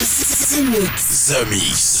The Mix. The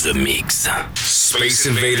Mix. The Mix. Space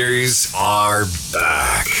Invaders are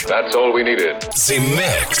back. That's all we needed. The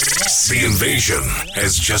Mix. The invasion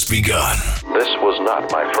has just begun. This was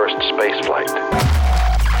not my first space flight.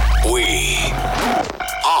 We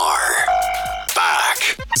are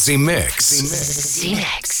back. The Mix. The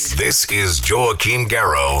Mix. This is Joachim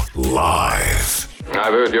Garraud live.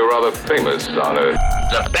 I've heard you're rather famous on Earth.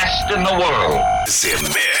 The best in the world. The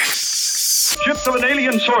Mix. Ships of an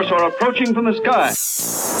alien source are approaching from the sky.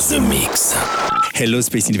 The Mix. Hello,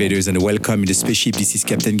 Space Invaders, and welcome in the spaceship. This is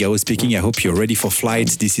Captain Garraud speaking. I hope you're ready for flight.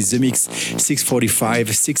 This is The Mix,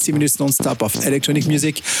 6:45, 60 minutes non-stop of electronic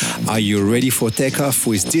music. Are you ready for takeoff?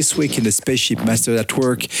 With this week in the spaceship Master at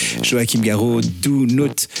Work, Joachim Garraud, Do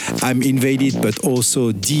Not, I'm Invaded, but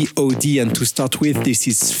also DOD. And to start with, this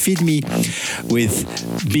is Feed Me with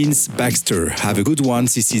Vince Baxter. Have a good one.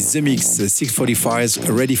 This is The Mix,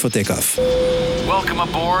 6:45, ready for takeoff. Welcome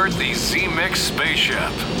aboard the Z-Mix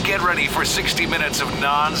spaceship. Get ready for 60 minutes of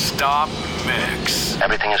non-stop mix.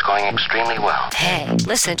 Everything is going extremely well. Hey,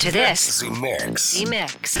 listen to this. The Mix.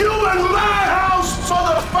 Z-Mix. You in my house,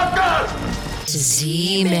 motherfucker!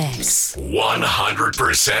 Z-Mix.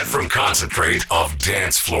 100% from concentrate of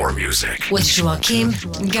dance floor music. With Joachim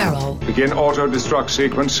Garraud. Begin auto-destruct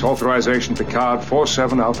sequence. Authorization Picard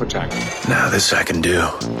 47 Alpha Tank. Now this I can do.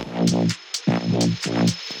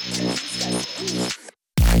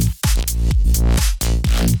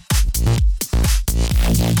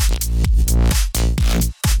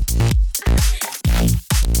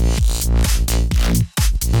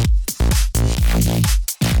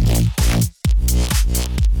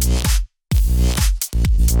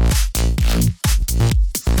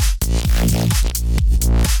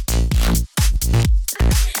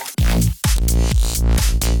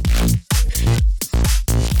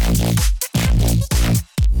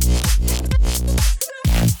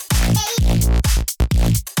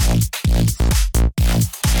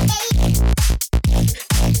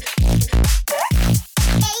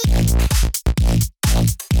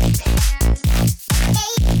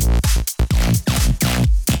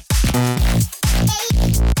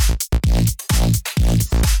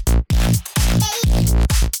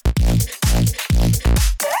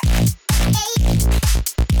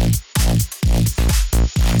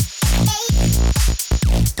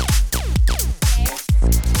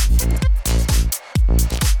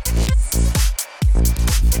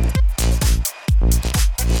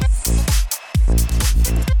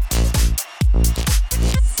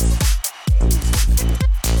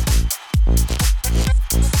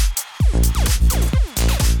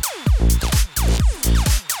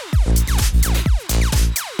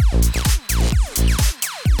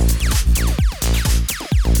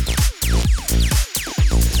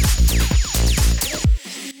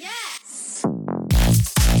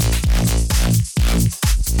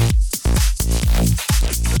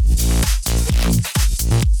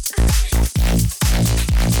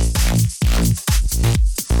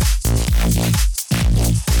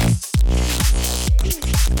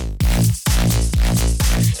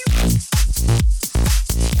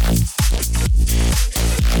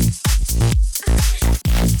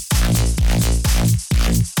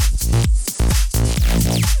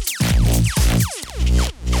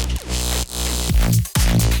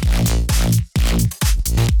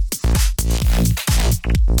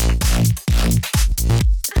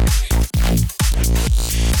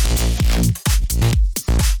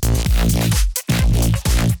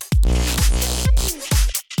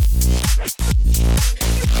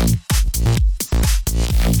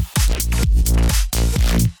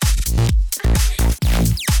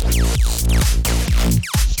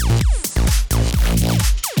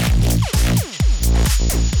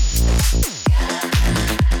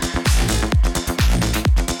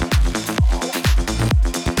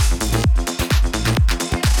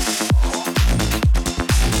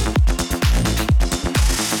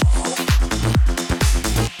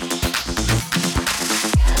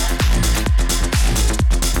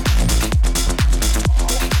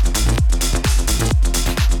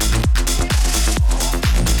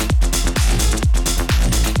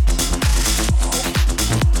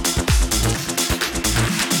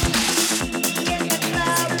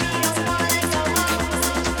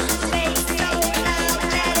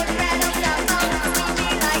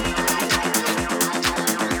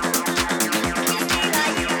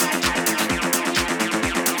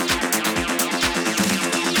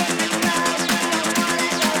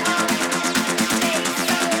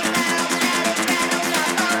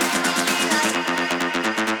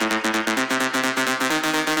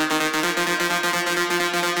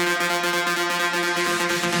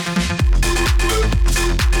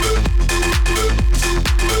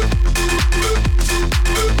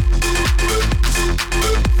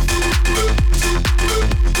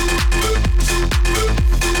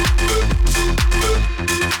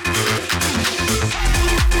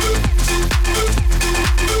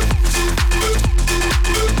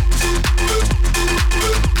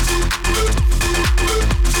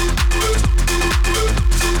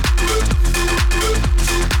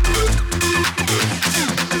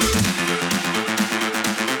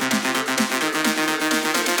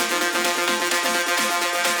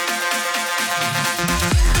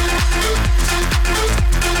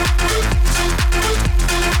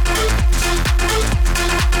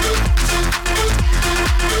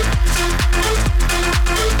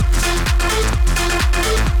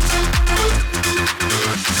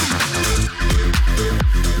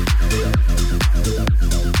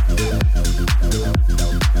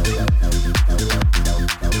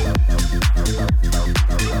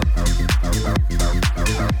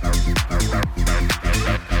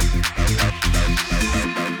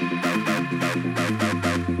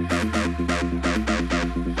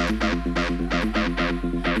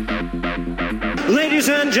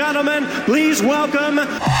 and gentlemen, please welcome The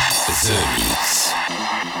Mix.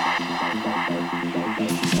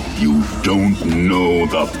 You don't know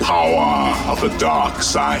the power of the dark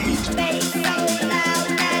side.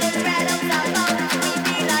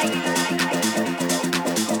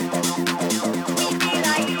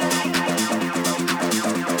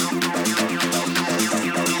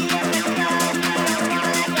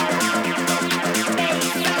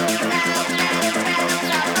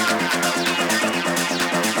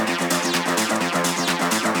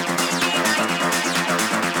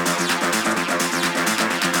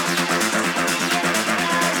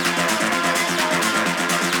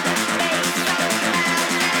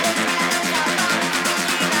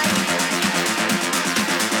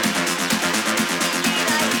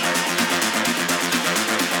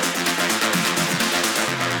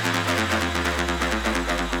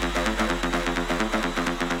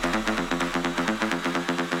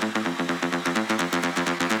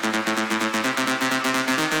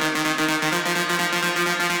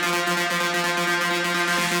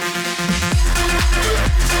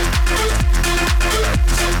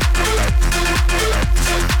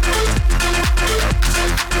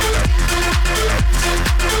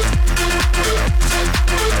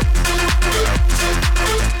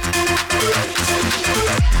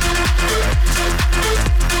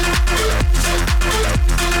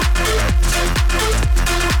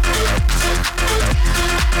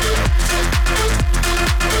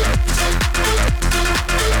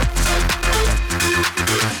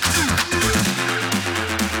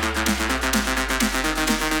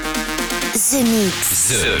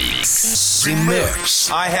 The Mix.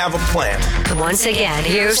 I have a plan. Once again,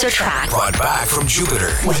 here's a track Brought back from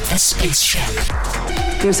Jupiter. with the spaceship.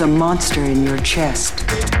 There's a monster in your chest.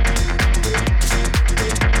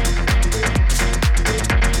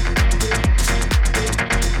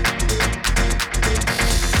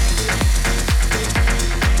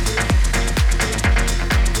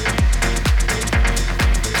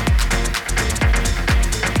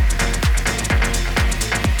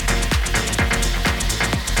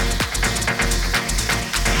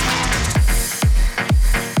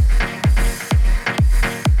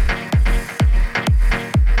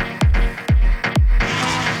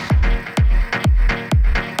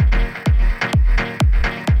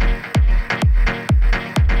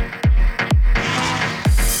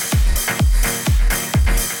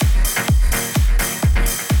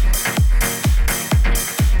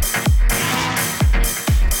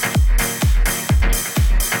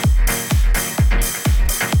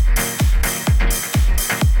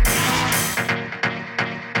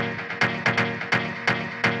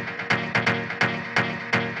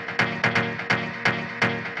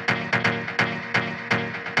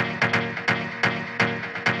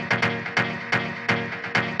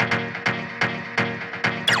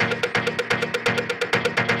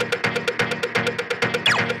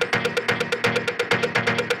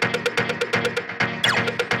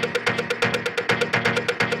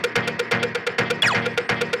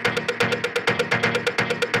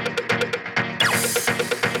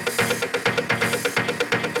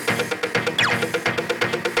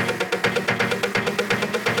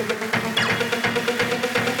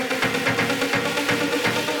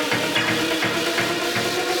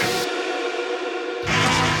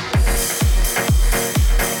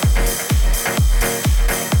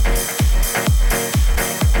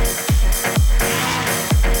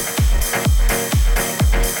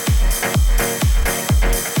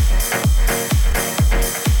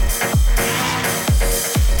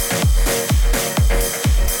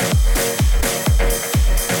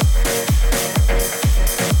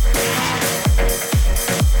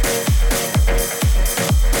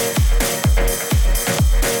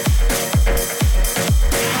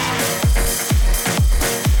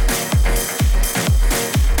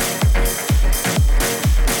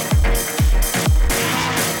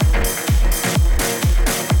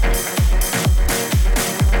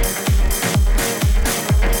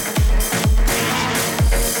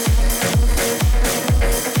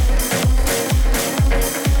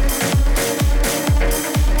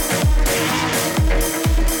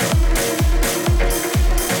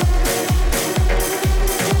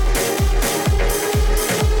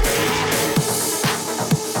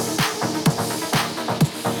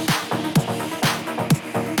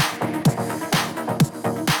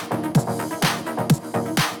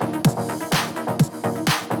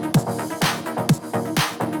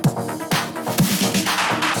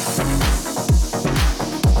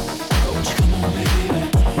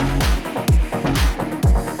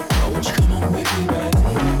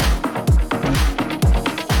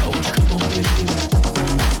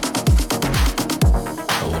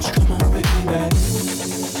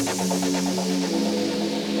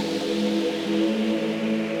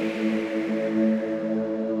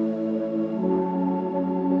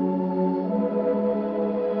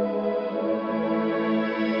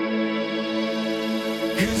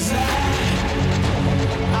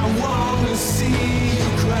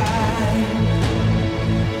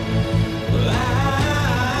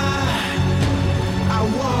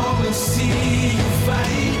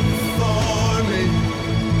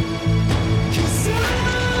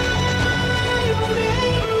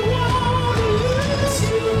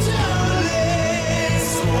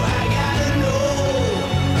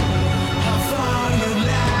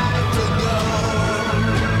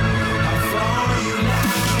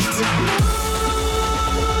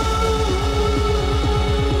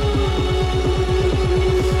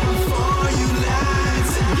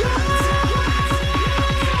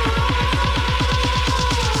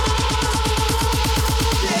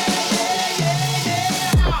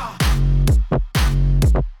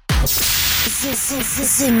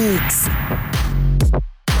 The Mix.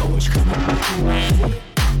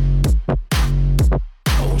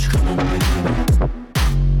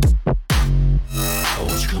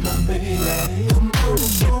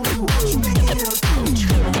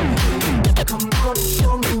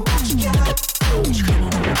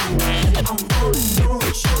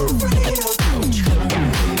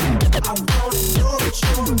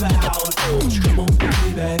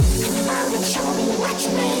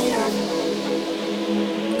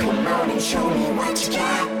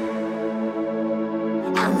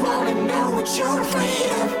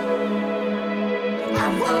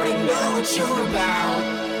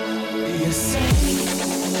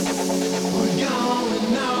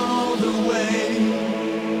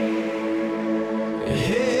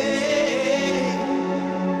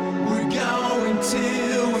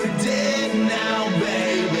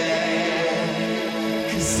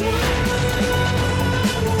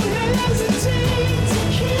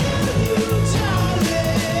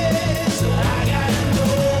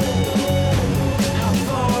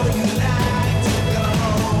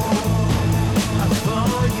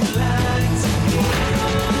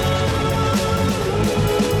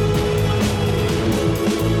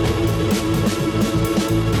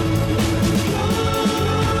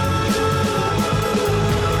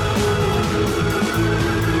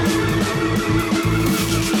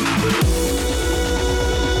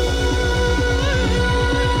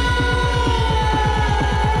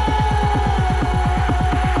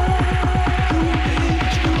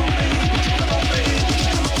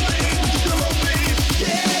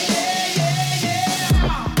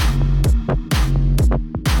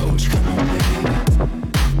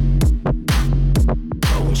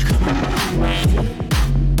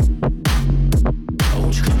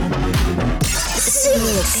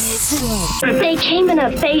 They came in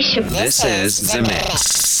a spaceship. This is The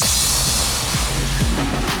Mix.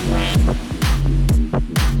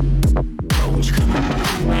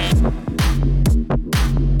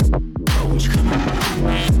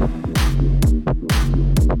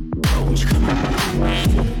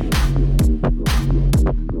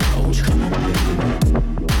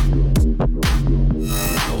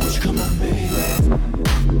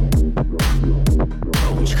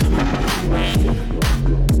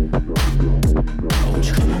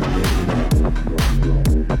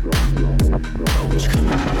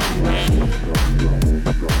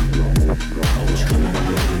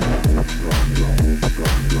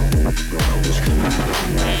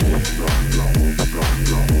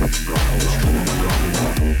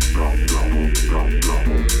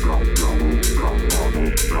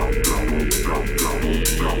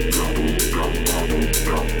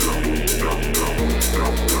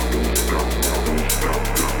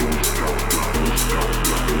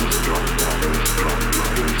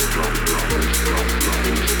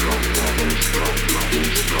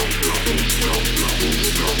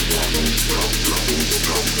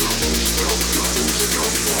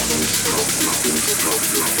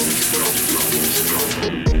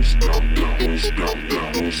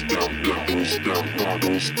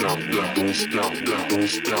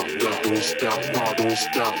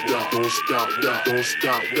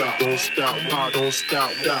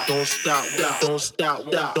 Don't stop.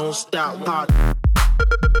 Don't stop, don't.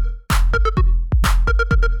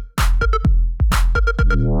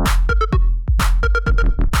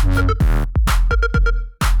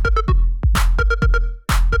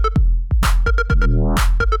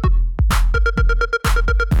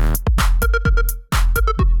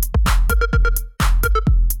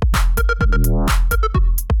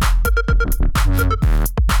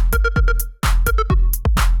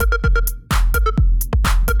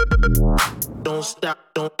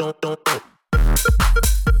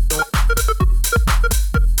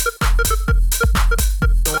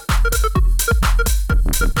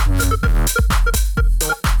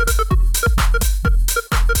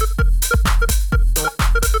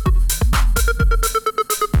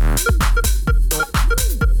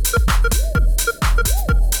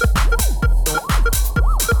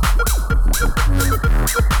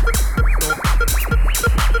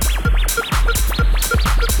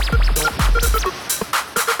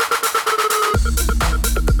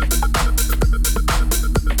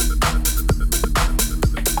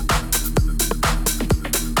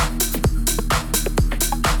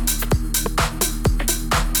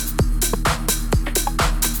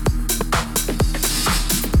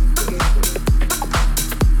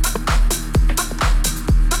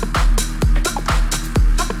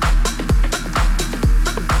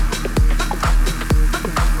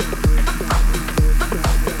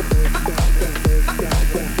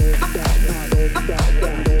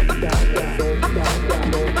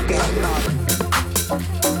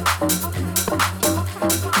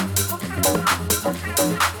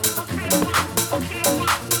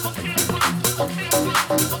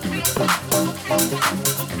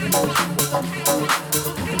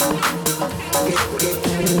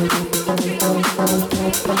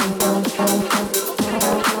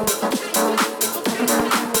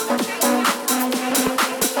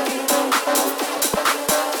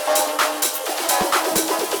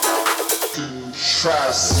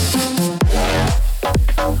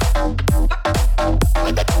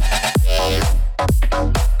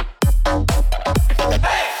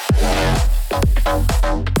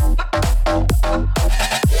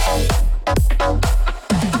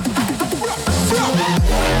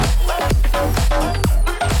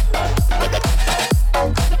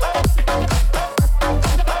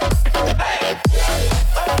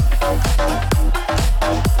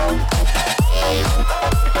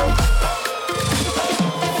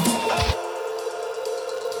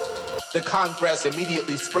 Congress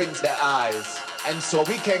immediately springs their eyes, and so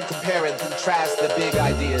we can compare and contrast the big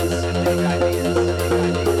ideas.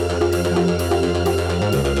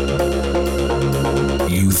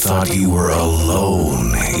 You thought you were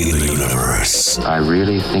alone in the universe. I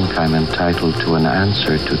really think I'm entitled to an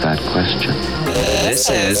answer to that question. This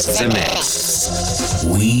is The Mix.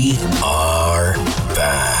 We are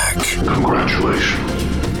back.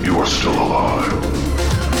 Congratulations. You are still alive.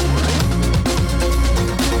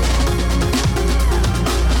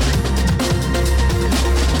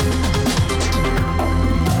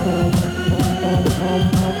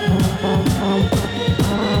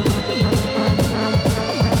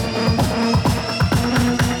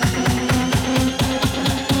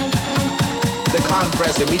 The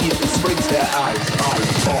Congress immediately springs their eyes.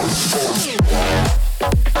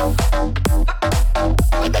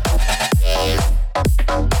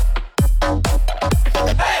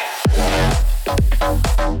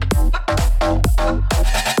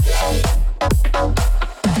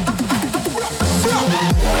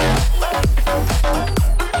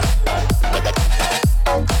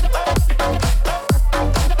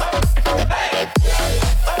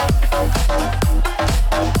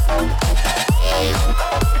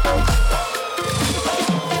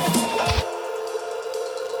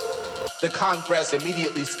 Congress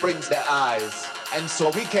immediately springs their eyes, and so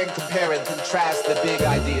we can compare and contrast the big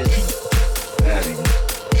ideas.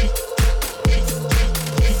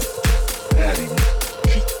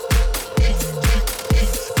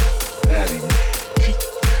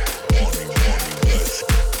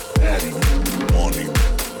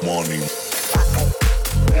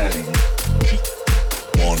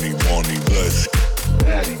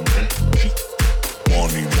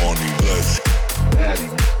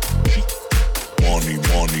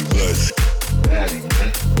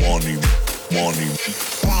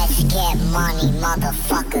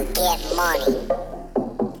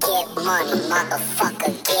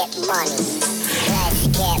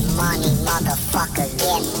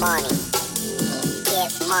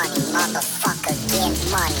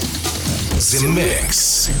 The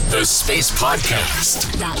Mix, the space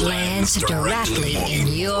podcast that lands directly in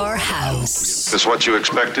your house. Is this what you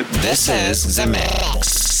expected? This is The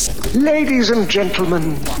Mix. Ladies and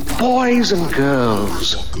gentlemen, boys and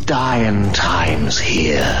girls, dying times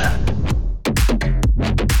here.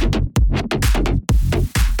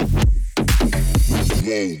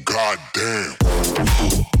 Whoa, goddamn.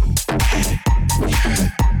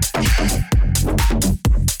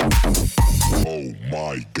 Oh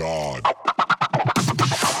my God.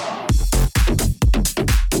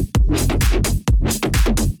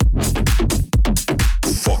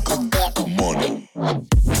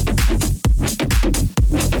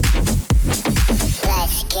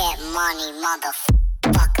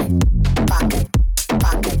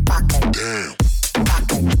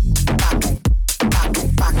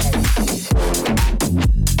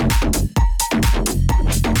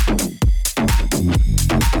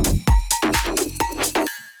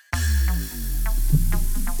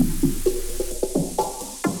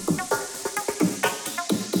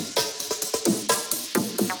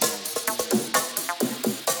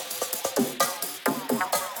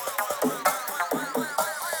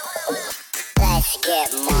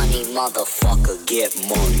 Motherfucker, get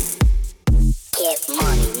money. Get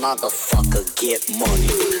money, motherfucker, get money.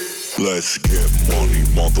 Let's get money,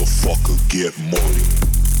 motherfucker, get money.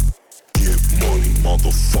 Get money,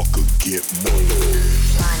 motherfucker, get money.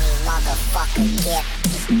 Money, motherfucker,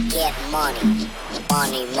 get money.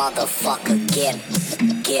 Money, motherfucker,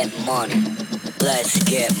 get money. Let's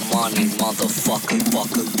get money, motherfucker,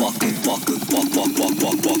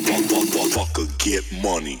 fucker, get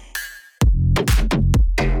money.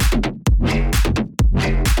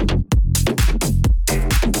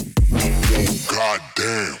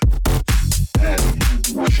 Goddamn.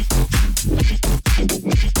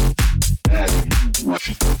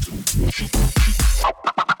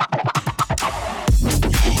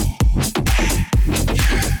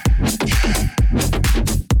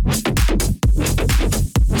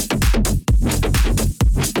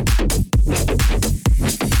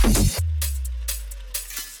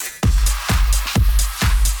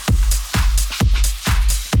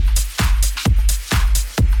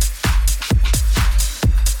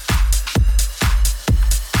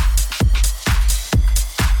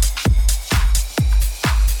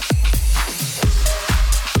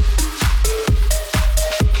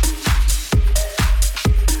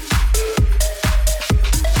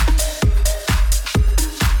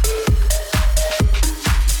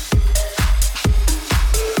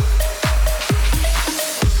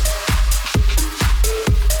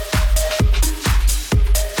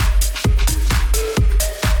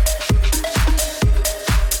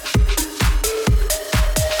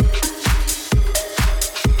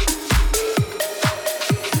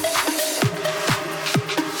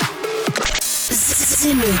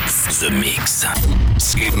 The Mix. The Mix.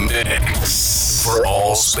 Mix. For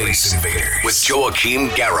all Space Invaders. With Joachim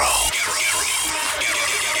Garraud.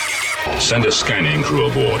 Send a scanning crew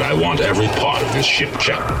aboard. I want every part of this ship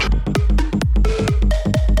checked.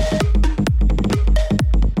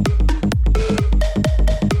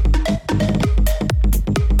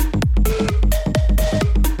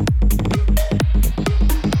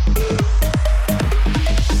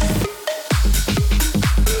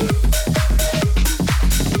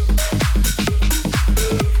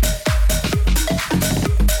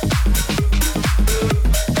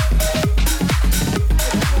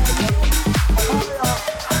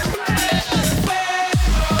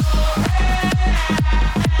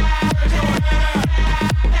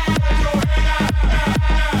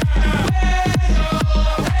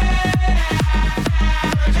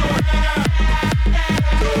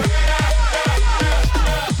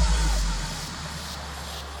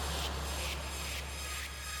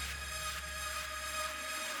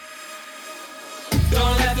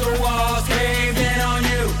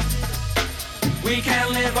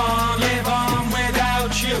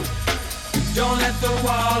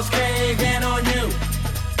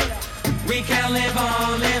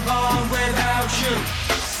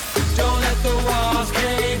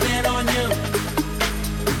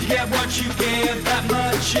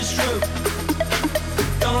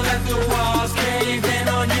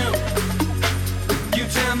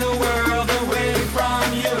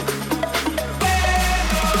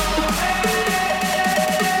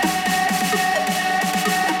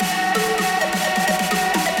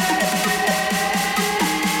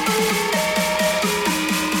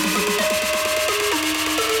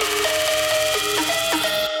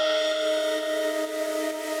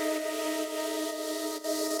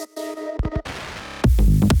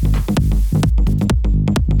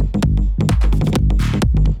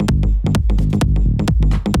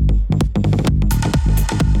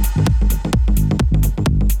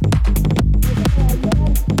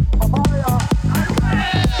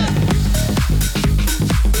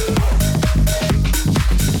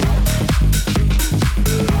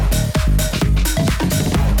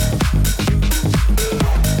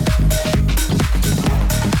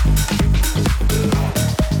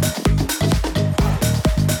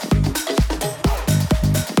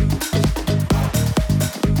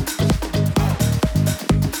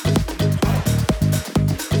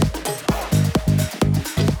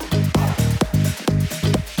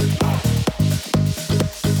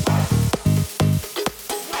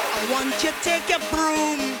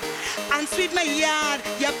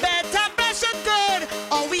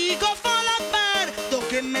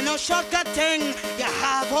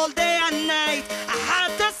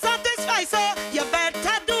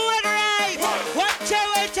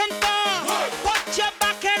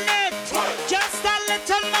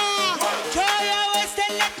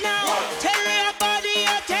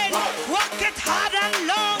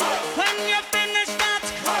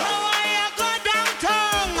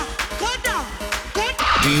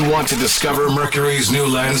 To discover Mercury's new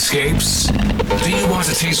landscapes? Do you want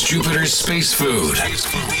to taste Jupiter's space food?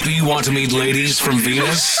 Do you want to meet ladies from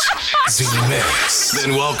Venus? Z-Mix.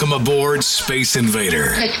 Then welcome aboard Space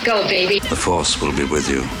Invader. Let's go, baby. The Force will be with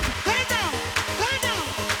you.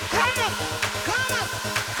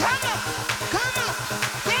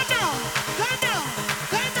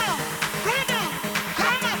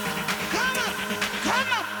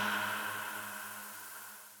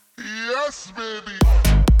 Yes, baby.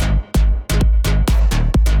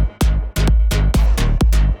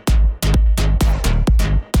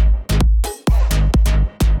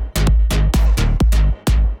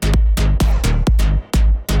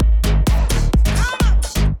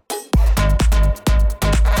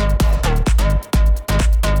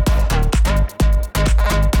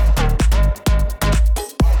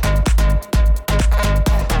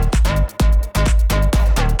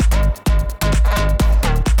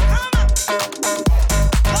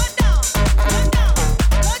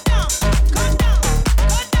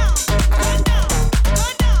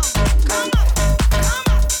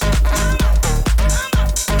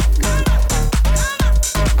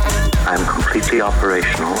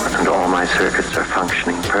 Operational and all my circuits are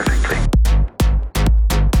functioning perfectly.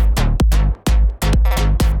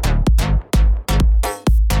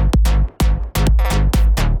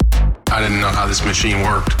 I didn't know how this machine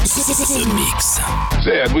worked. The Mix.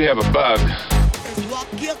 Zed, we have a bug. What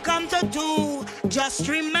you come to do, just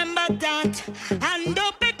remember that. And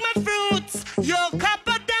don't pick my fruits, you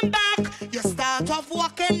couple them back. You start off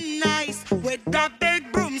walking nice with that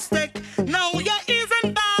big broomstick. Now you're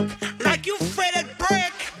easing back like you fretted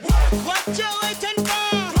brick. What you waiting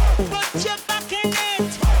for? Put your back in it.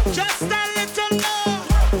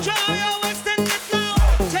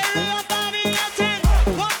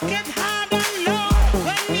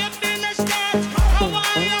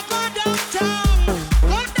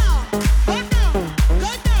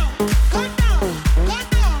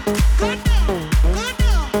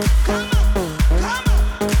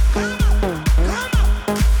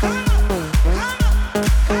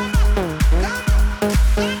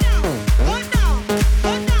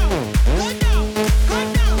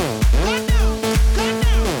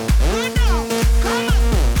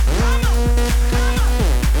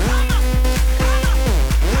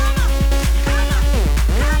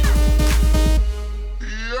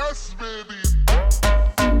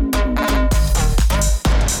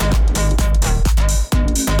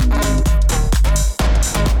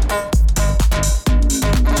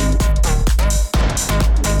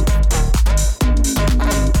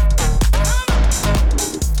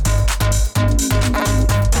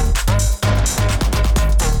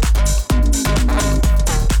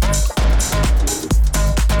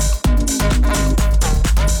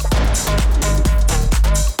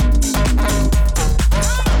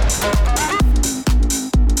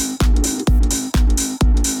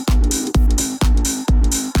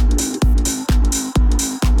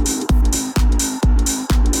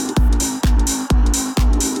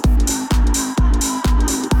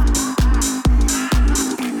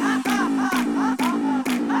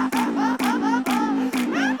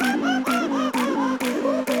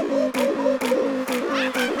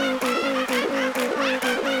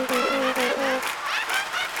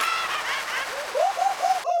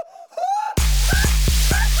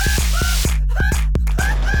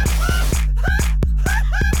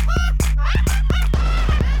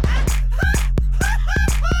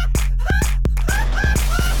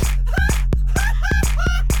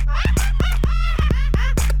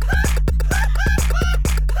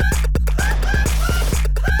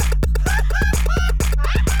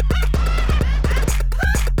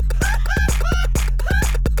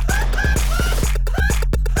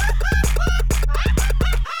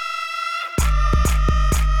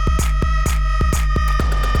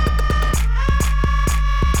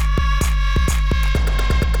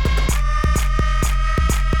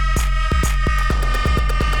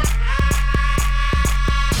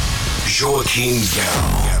 Joaquin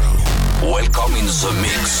Garrow. Welcome in the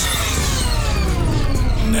mix.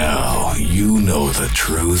 Now you know the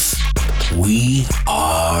truth. We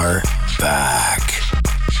are back.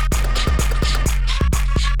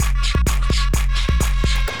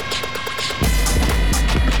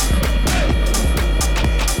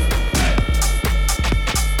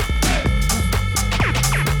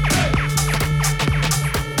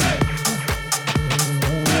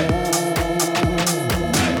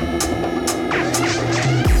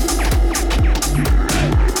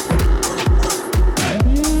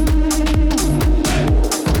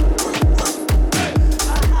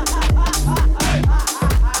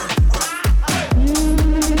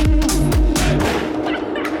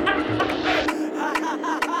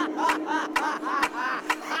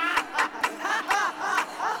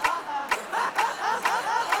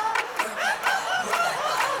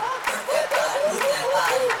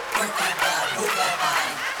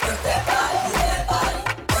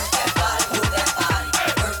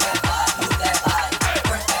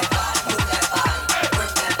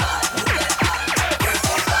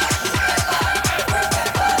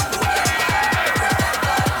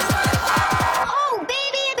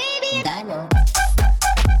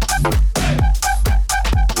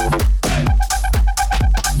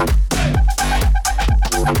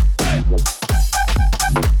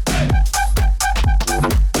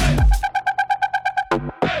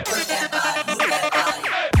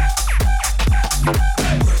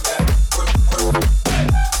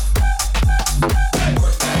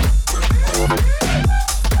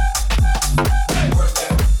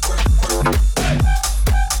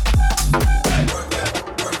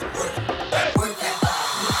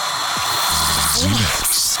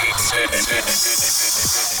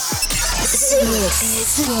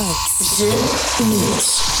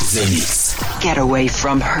 The Mix. Get away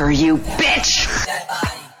from her, you bitch!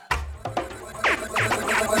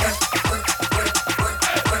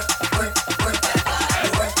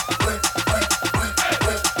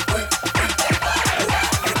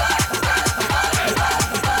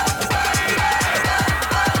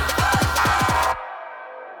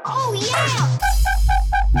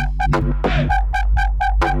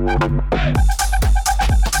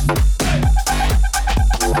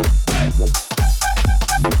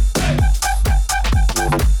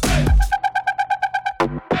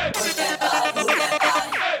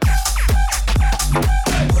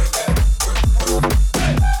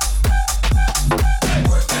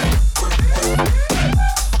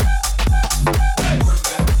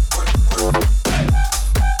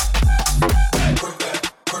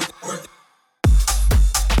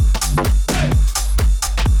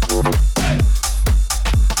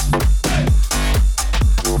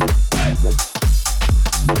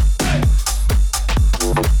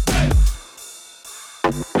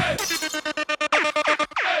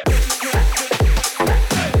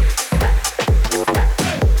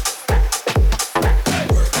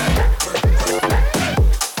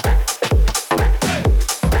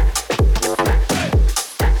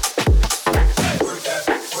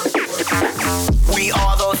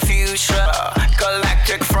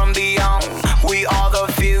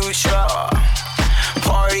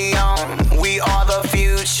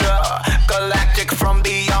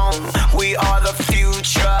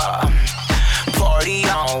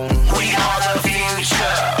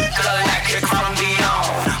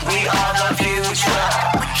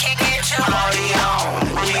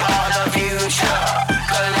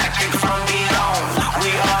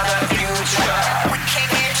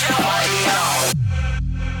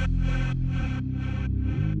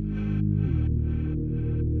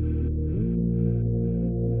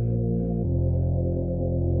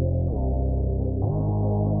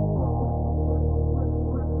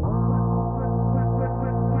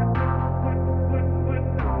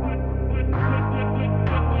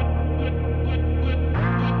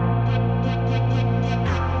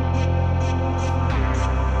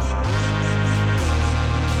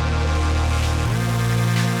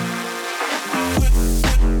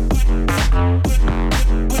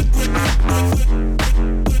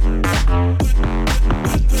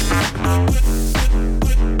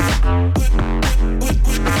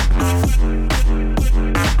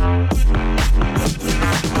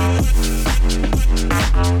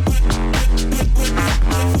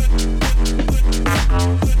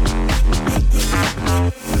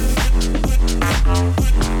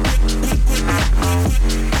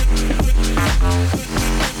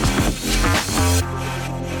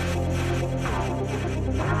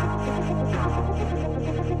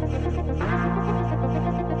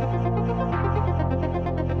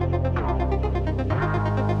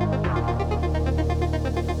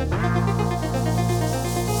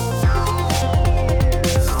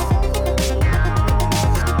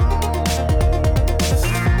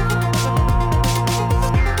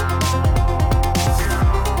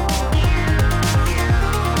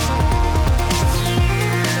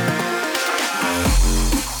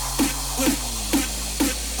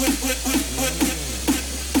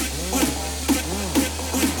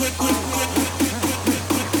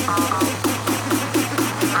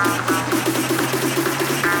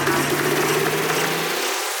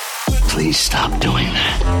 Please stop doing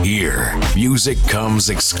that. Here, music comes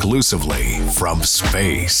exclusively from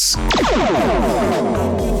space.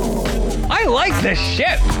 I like this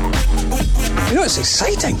ship. You know, it's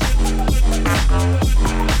exciting.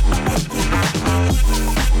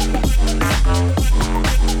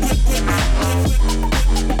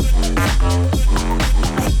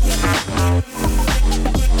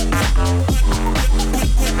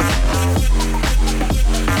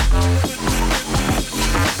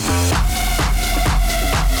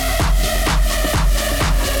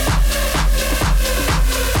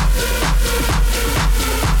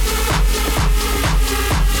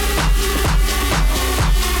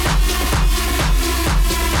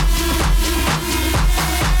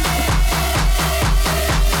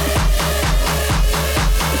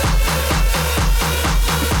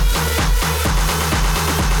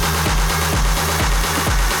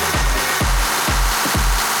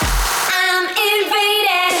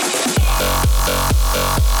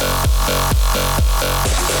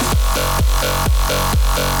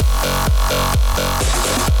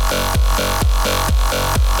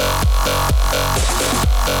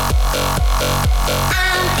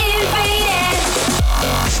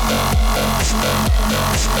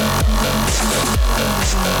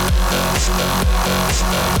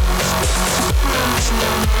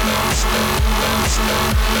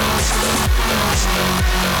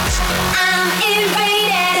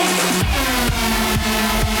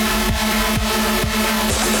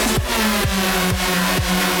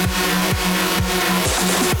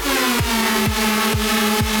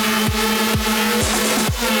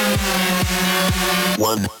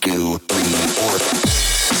 One, two, three, four.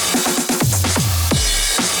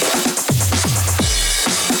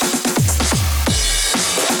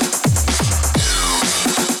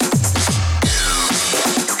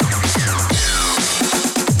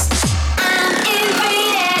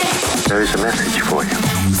 There is a message for you.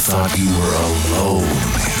 You thought you were alone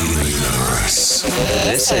in the universe.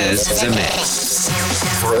 This is The Mix.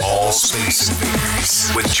 For all space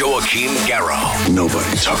invaders with Joachim Garrow.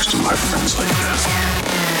 Nobody talks to my friends like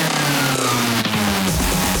that.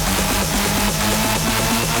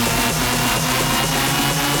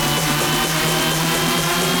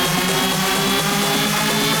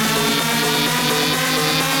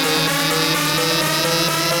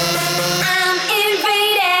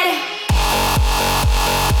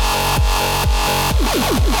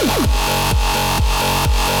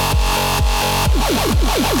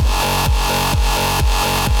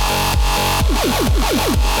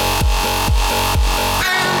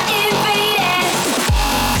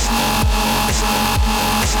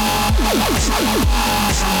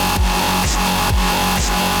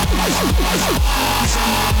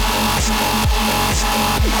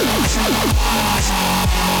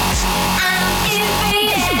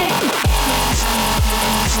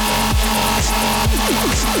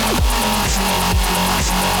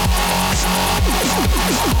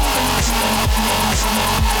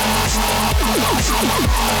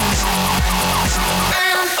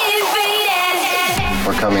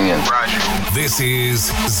 We're coming in. Roger. This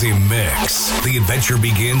is The Mix. The adventure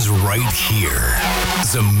begins right here.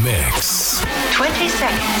 The Mix. 20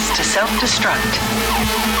 seconds to self-destruct.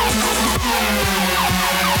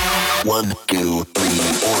 1, 2, 3,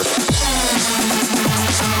 4.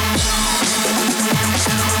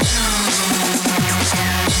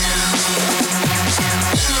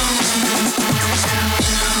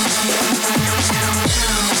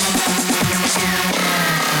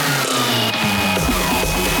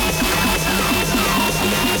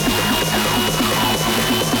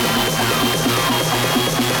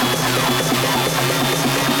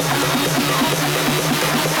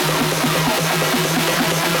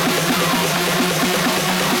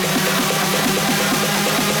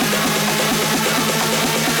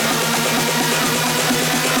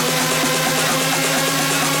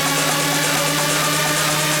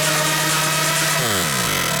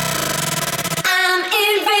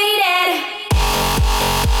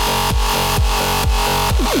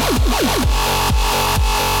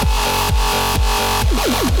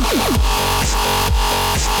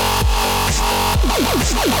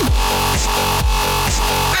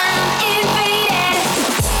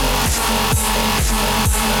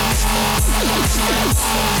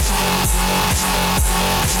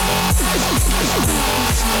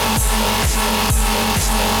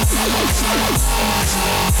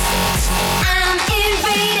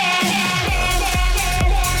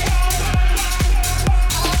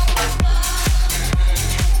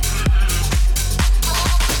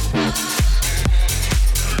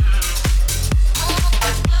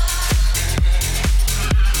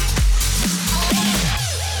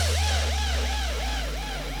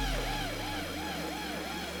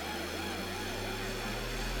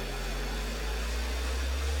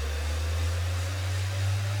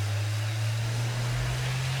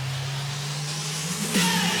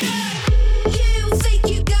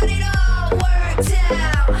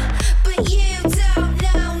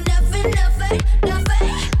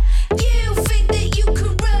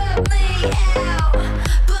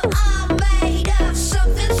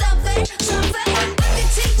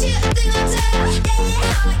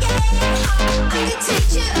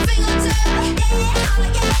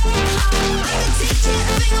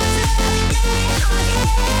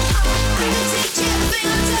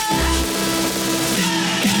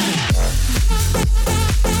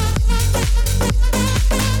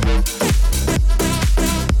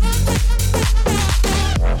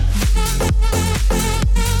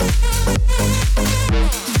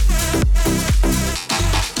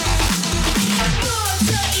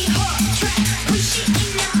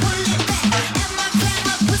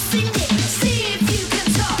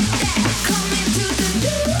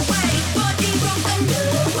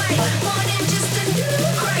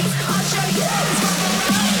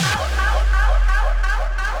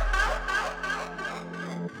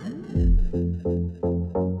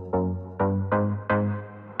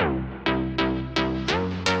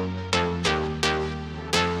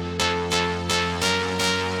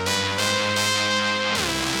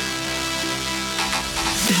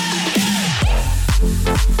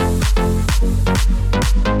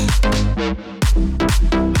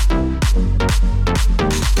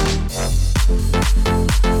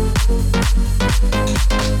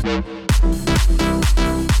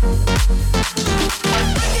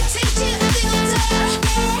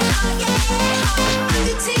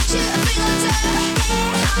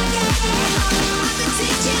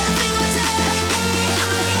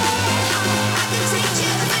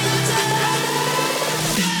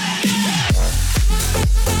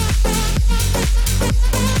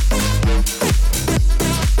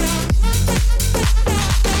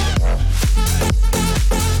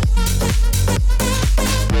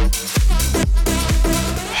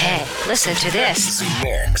 listen to this.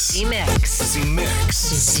 Z-Mix. Z-Mix. Z-Mix.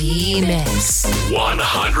 Z-Mix.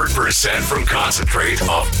 100% from concentrate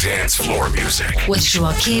of dance floor music. With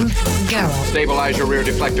Joachim Garraud. Stabilize your rear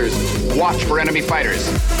deflectors. Watch for enemy fighters.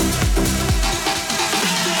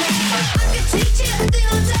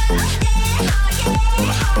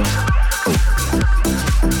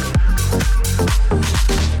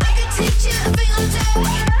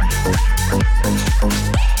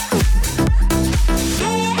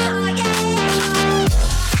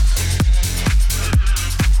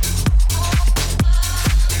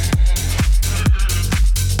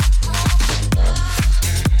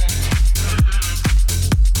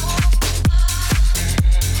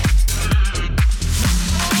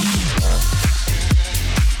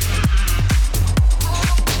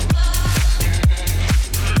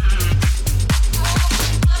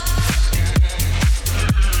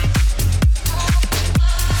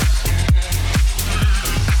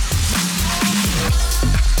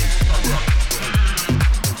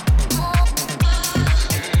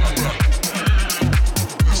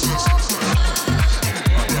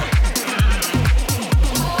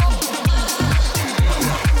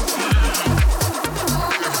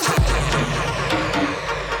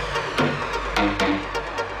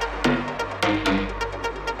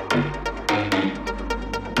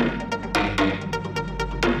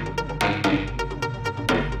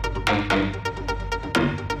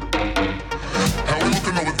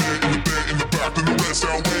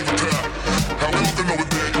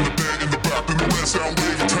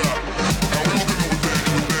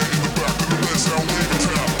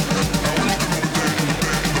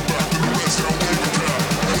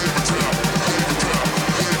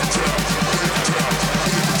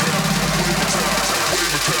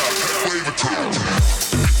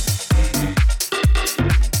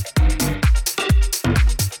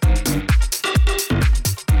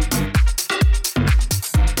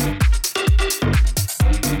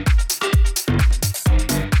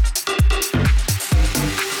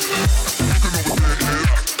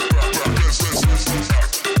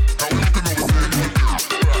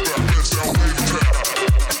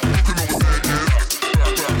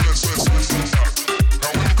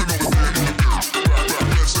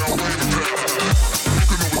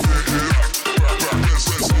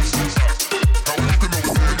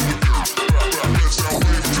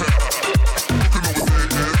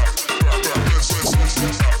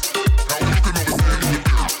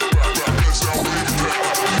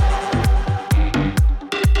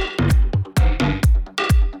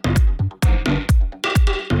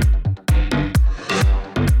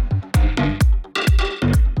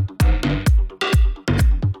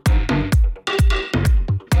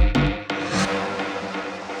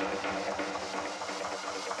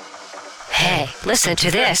 Listen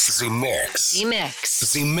to this. Z-Mix. Z-Mix.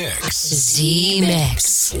 Z-Mix.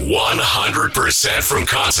 Z-Mix. 100% from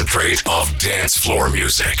concentrate of dance floor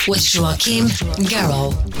music. With Joachim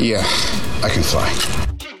Garraud. Yeah, I can fly.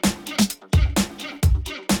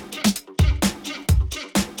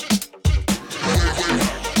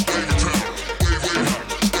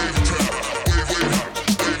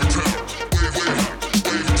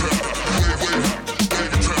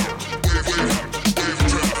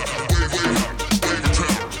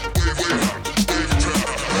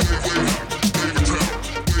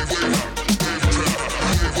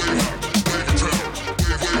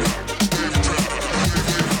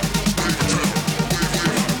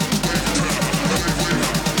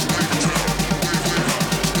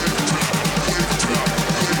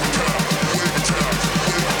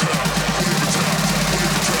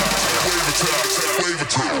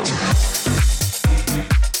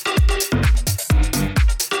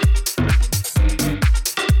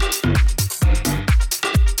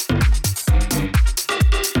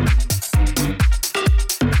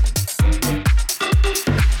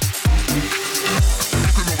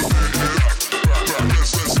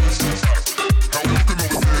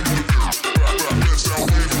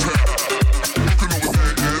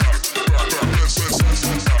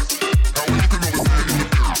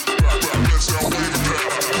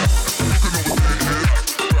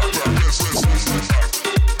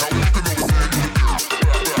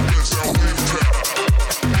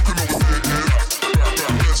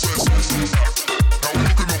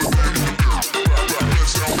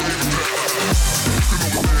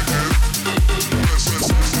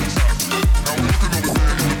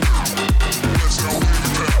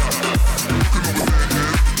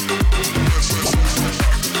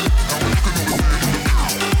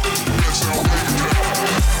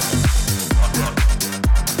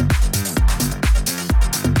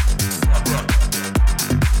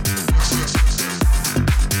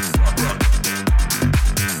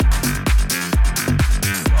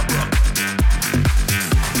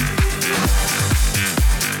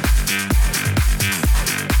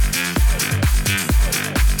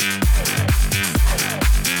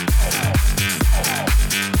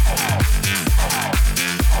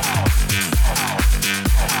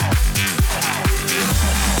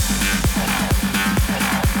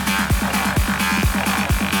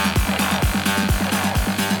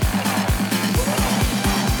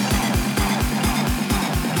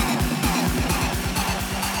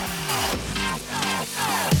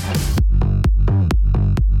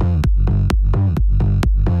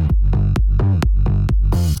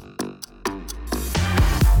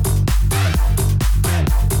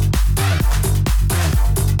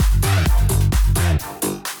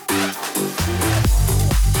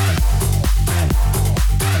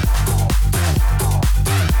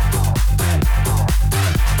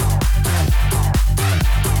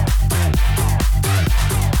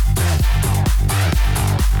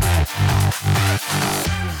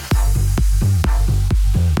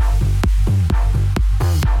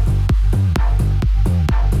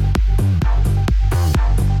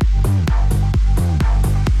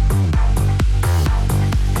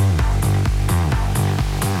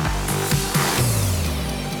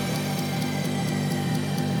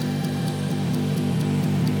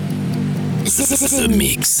 The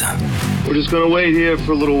Mix. We're just gonna wait here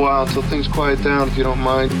for a little while until things quiet down, if you don't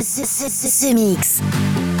mind. The Mix.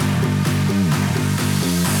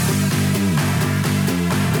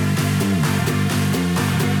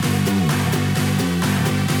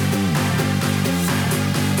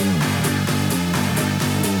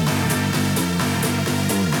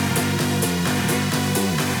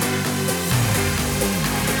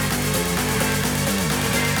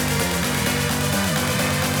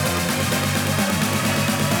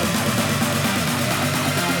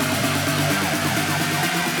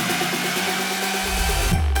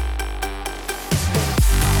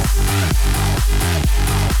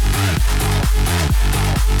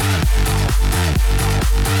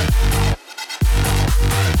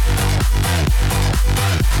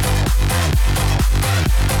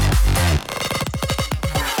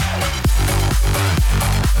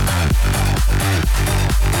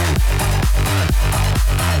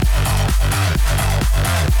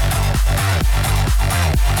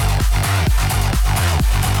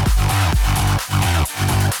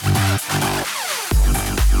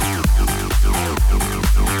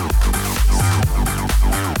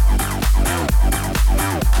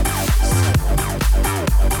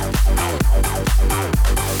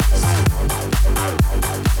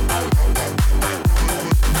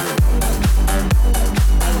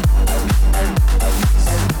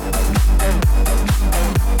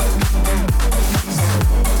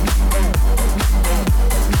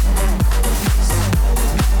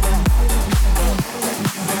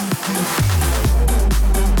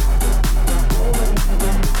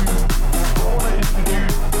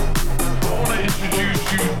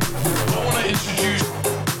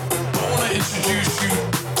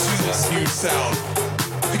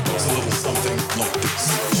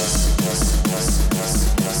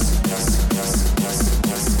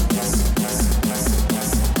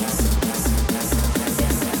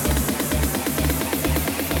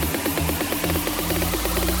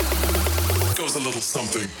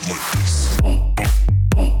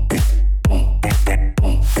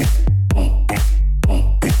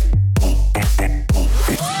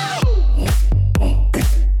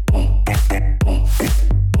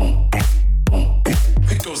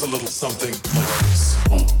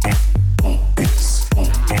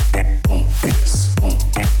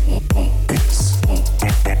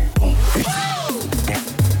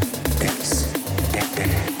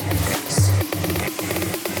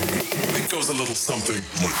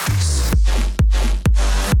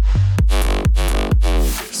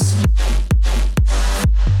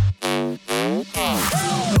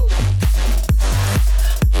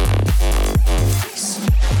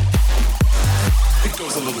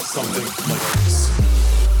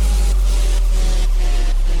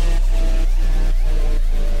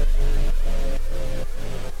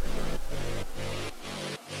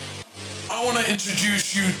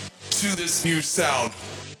 Introduce you to this new sound.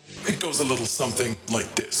 It goes a little something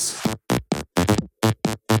like this.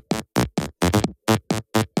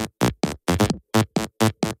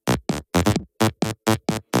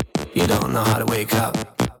 You don't know how to wake up,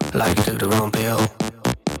 like you took the wrong pill.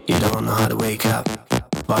 You don't know how to wake up,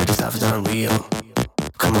 why this stuff is unreal.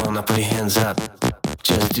 Come on, now put your hands up,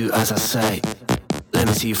 just do as I say. Let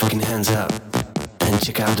me see your fucking hands up, and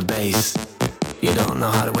check out the bass. You don't know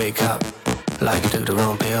how to wake up, like you took the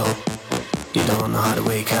wrong pill. You don't know how to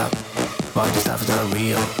wake up, why this stuff is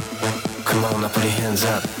unreal. Come on, now put your hands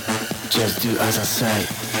up, just do as I say.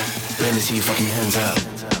 Let me see your fucking hands up.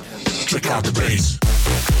 Check out the bass.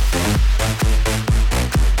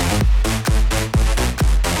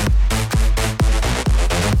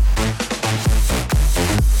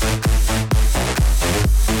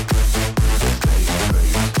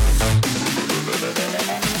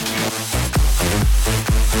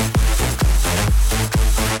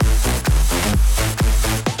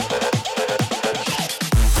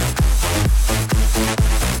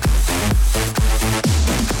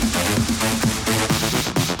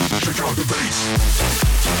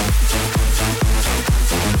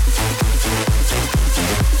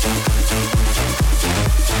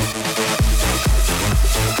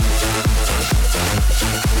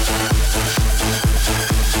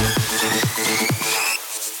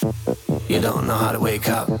 You don't know how to wake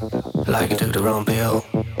up, like you took the wrong pill.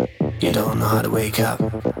 You don't know how to wake up,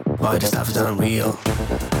 why this stuff is unreal.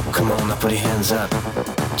 Come on, now put your hands up,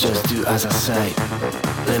 just do as I say.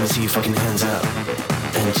 Let me see your fucking hands up,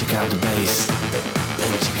 and check out the bass.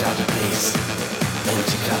 And check out the bass. And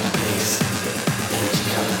check out the bass. And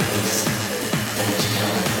check out the bass. And check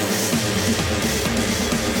out the bass.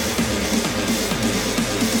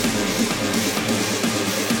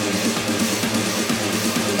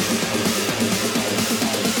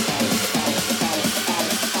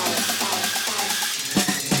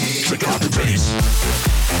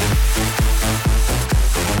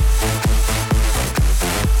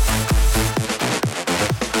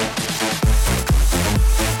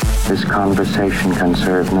 This conversation can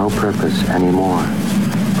serve no purpose anymore.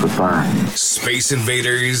 Goodbye. Space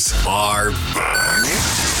Invaders are back.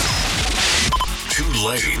 Too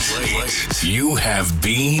late. You have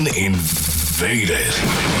been invaded.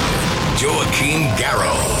 Joachim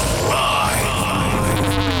Garraud,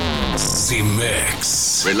 live.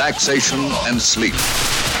 Z-Mix. Relaxation and sleep.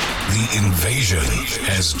 The invasion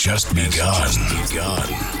has just begun.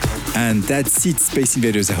 And that's it, Space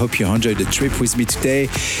Invaders. I hope you enjoyed the trip with me today.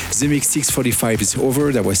 The Mix 645 is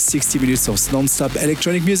over. That was 60 minutes of non-stop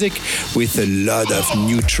electronic music with a lot of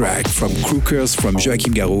new tracks from Crookers, from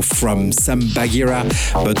Joachim Garraud, from Sam Bagheera,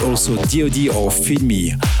 but also DOD or Feed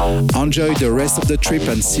Me. Enjoy the rest of the trip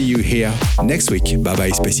and see you here next week.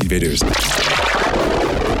 Bye-bye, Space Invaders.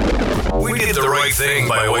 We did the right thing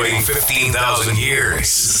by waiting 15,000 years.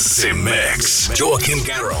 Z-Mix. Joachim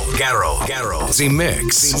Garraud.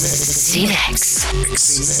 Z-Mix. Z-Mix.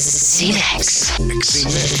 Z-Mix.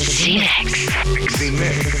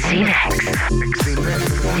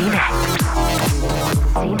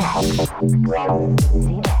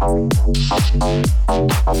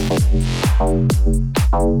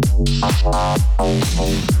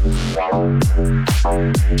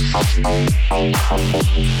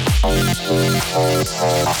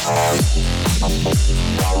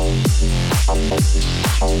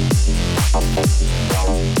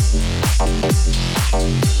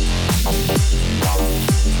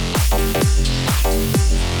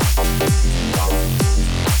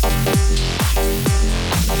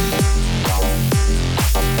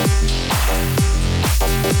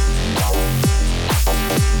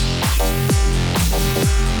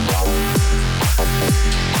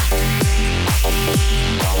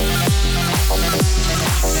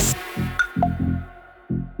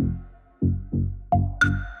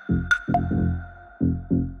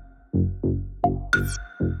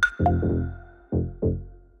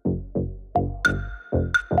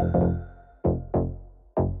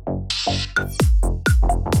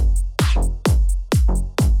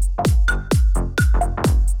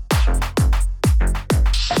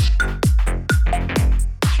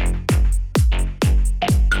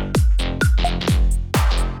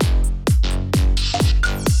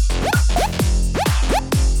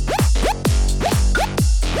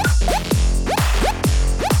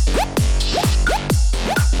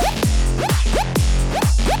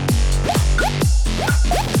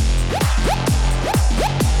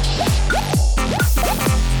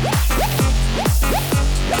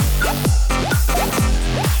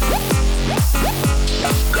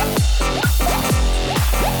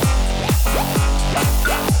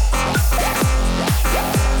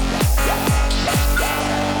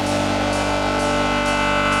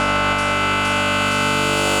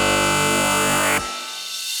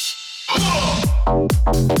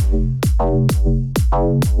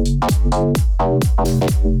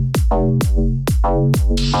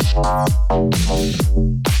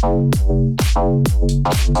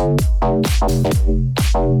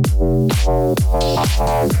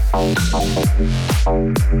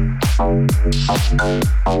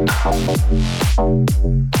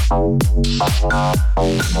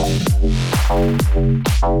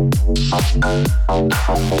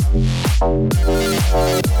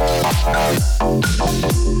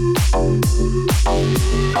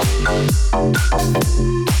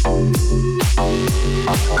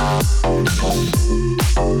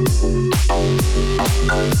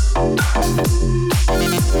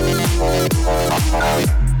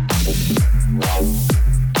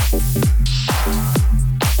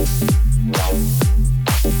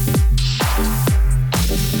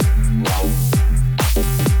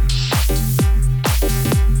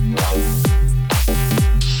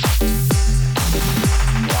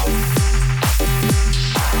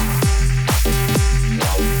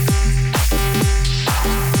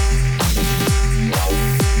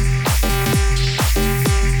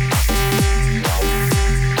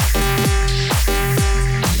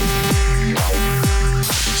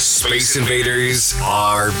 Space Invaders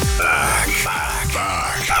are back.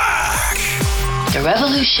 The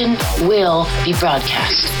revolution will be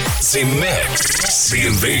broadcast. Z-Mix. The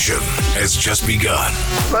invasion has just begun.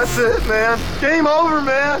 That's it, man. Game over,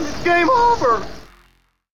 man. It's game over.